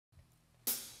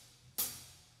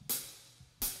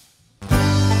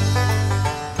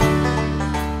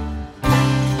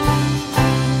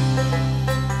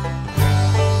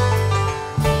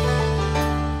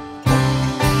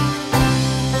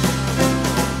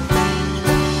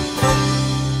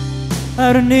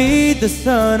I don't need the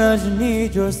sun, I just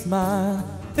need your smile.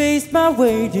 Face my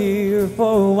way, dear,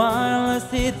 for a while. I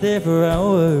sit there for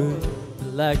hours,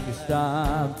 like to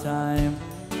stop time.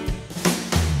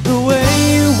 The way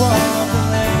you walk, the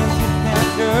lanes you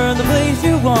capture, the place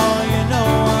you are, you know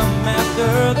I'm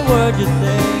after. The words you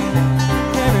say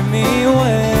carry me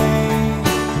away.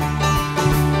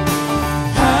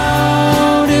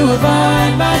 How do I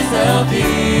find myself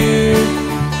here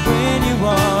when you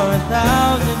are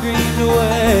 1,000 dreams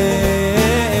away?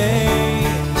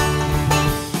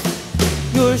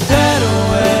 Your shadow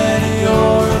and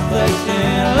your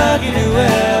reflection, lucky to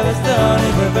have a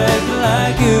stunning perfection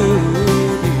like you.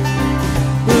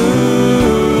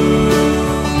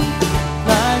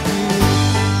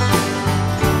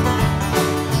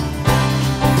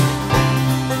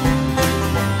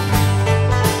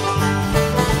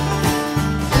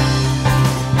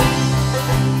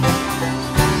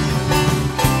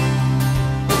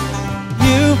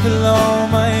 Fill all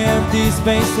my empty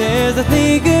spaces. I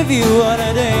think of you on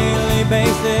a daily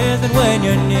basis, and when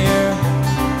you're near,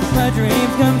 my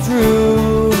dreams come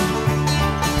true.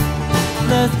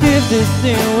 Let's give this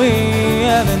thing we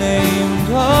have a name,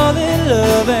 call it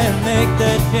love, and make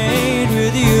that change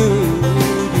with you,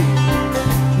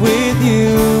 with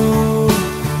you.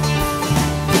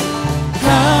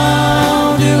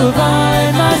 How do I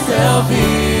find myself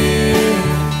here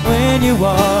when you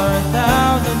are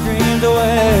 1,000 dreams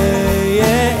away?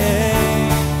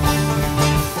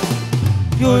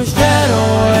 Your shadow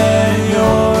and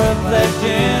your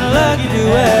reflection, lucky to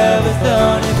have a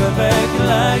stunning perfection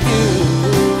like you.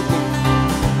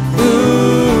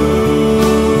 Ooh,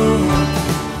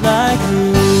 like you.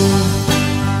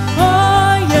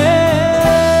 Oh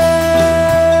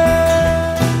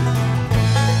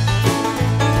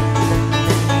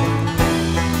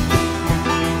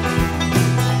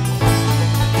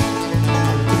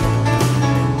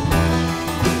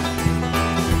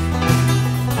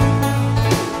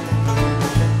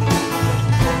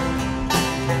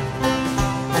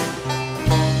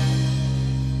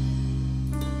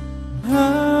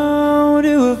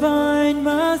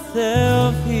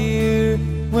here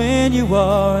when you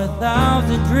are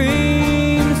 1,000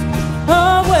 dreams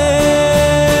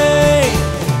away.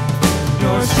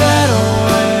 Your shadow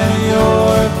and your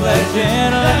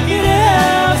reflection, lucky to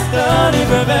have stunning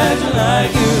perfection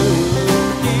like you.